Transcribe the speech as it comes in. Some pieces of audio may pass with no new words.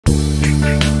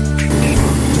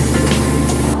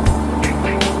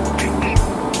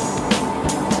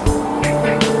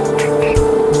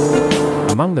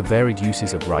the varied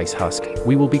uses of rice husk,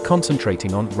 we will be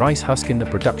concentrating on rice husk in the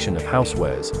production of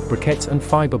housewares, briquettes and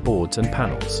fiber boards and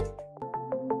panels.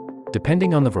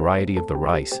 Depending on the variety of the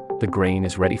rice, the grain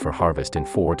is ready for harvest in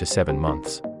 4 to 7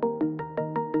 months.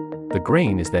 The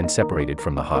grain is then separated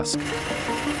from the husk.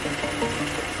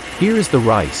 Here is the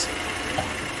rice.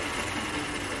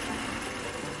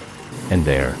 And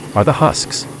there are the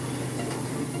husks.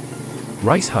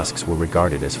 Rice husks were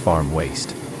regarded as farm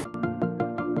waste.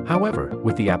 However,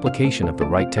 with the application of the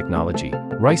right technology,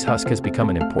 rice husk has become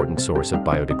an important source of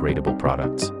biodegradable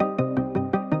products.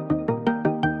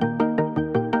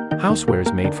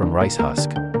 Housewares made from rice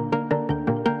husk.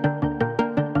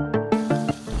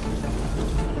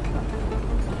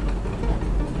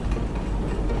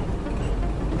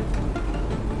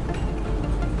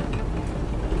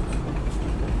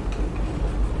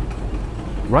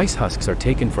 Rice husks are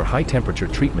taken for high-temperature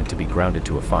treatment to be grounded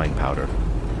to a fine powder,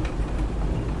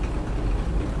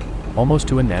 almost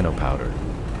to a nano powder.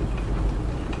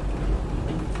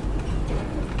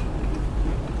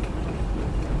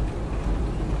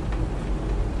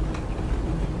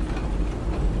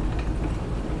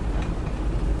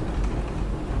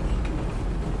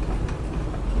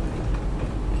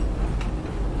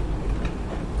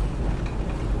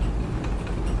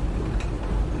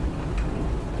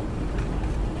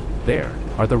 There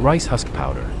are the rice husk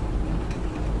powder.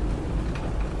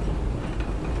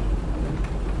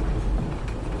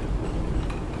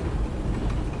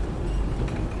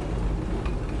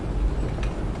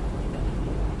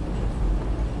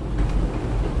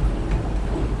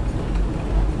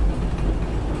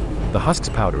 The husks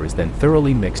powder is then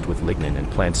thoroughly mixed with lignin and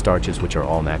plant starches, which are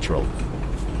all natural.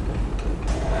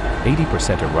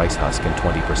 80% are rice husk and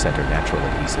 20% are natural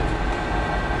adhesive.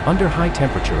 Under high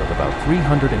temperature of about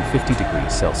 350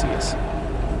 degrees Celsius.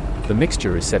 The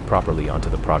mixture is set properly onto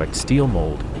the product steel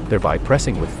mold, thereby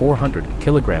pressing with 400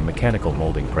 kg mechanical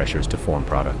molding pressures to form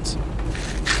products.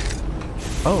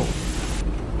 Oh,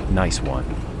 nice one.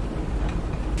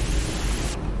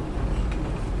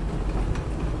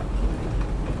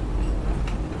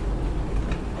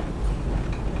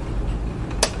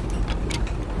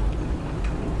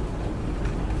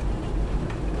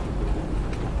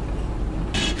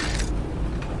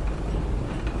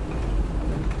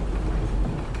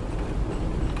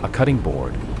 A cutting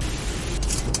board.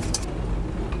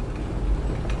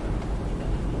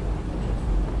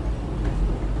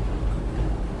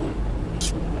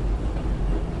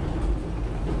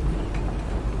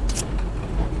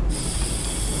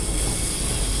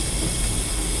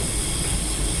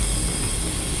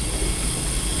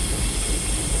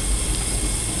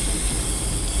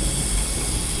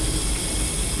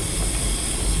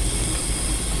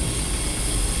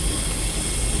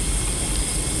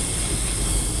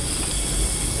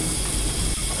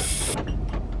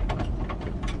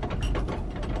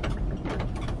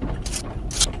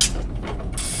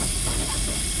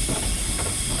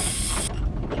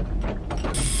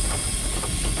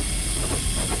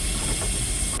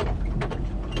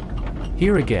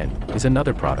 Here again is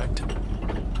another product.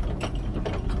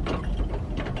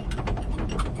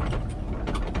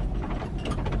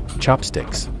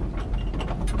 Chopsticks.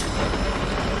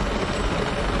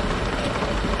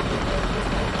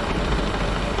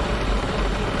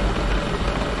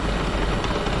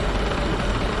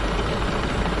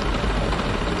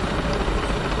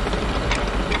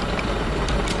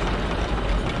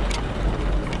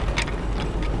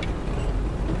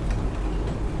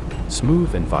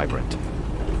 Smooth and vibrant.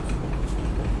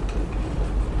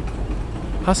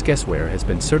 Huskesware has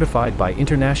been certified by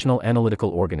international analytical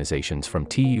organizations from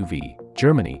TÜV,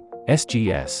 Germany,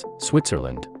 SGS,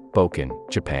 Switzerland, Boken,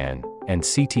 Japan, and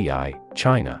CTI,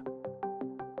 China.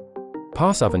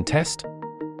 Pass oven test?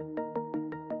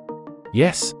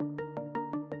 Yes.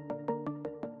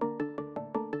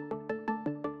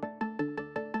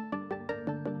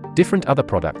 Different other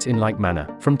products in like manner,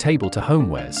 from table to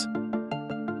homewares.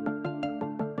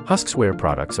 Huskware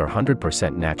products are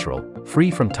 100% natural, free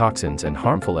from toxins and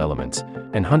harmful elements,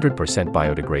 and 100%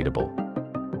 biodegradable.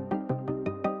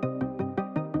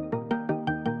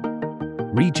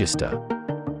 Resysta.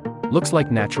 Looks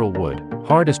like natural wood,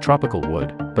 hard as tropical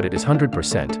wood, but it is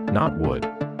 100% not wood.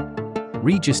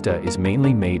 Resysta is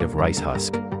mainly made of rice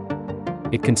husk.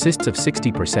 It consists of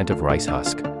 60% of rice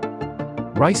husk.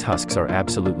 Rice husks are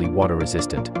absolutely water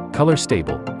resistant, color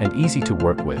stable, and easy to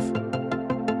work with.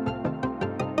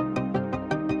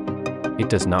 It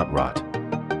does not rot.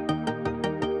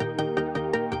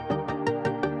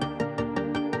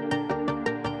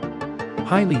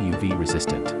 Highly UV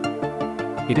resistant.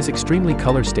 It is extremely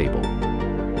color stable.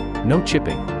 No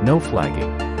chipping, no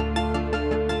flagging.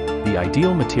 The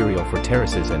ideal material for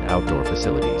terraces and outdoor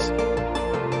facilities.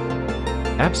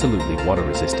 Absolutely water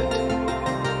resistant.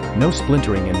 No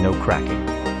splintering and no cracking.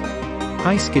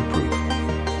 High skid proof.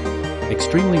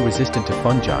 Extremely resistant to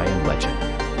fungi and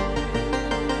lichen.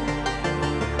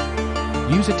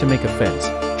 Use it to make a fence,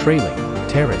 trailing,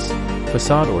 terrace,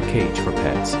 facade or cage for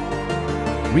pets.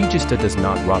 Resysta does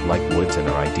not rot like woods and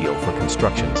are ideal for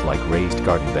constructions like raised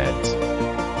garden beds.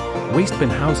 Waste bin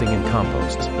housing and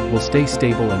composts will stay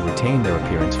stable and retain their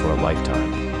appearance for a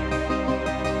lifetime.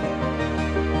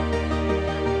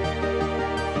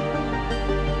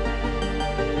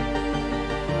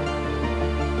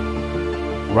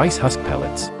 Rice husk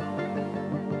pellets.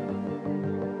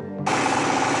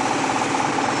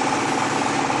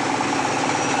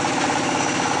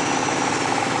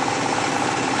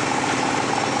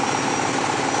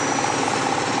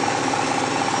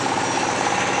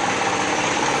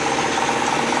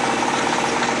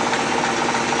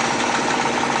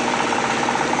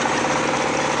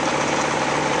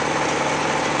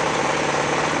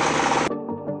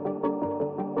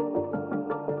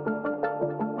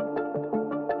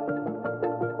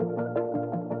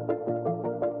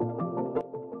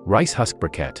 Rice husk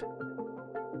briquette.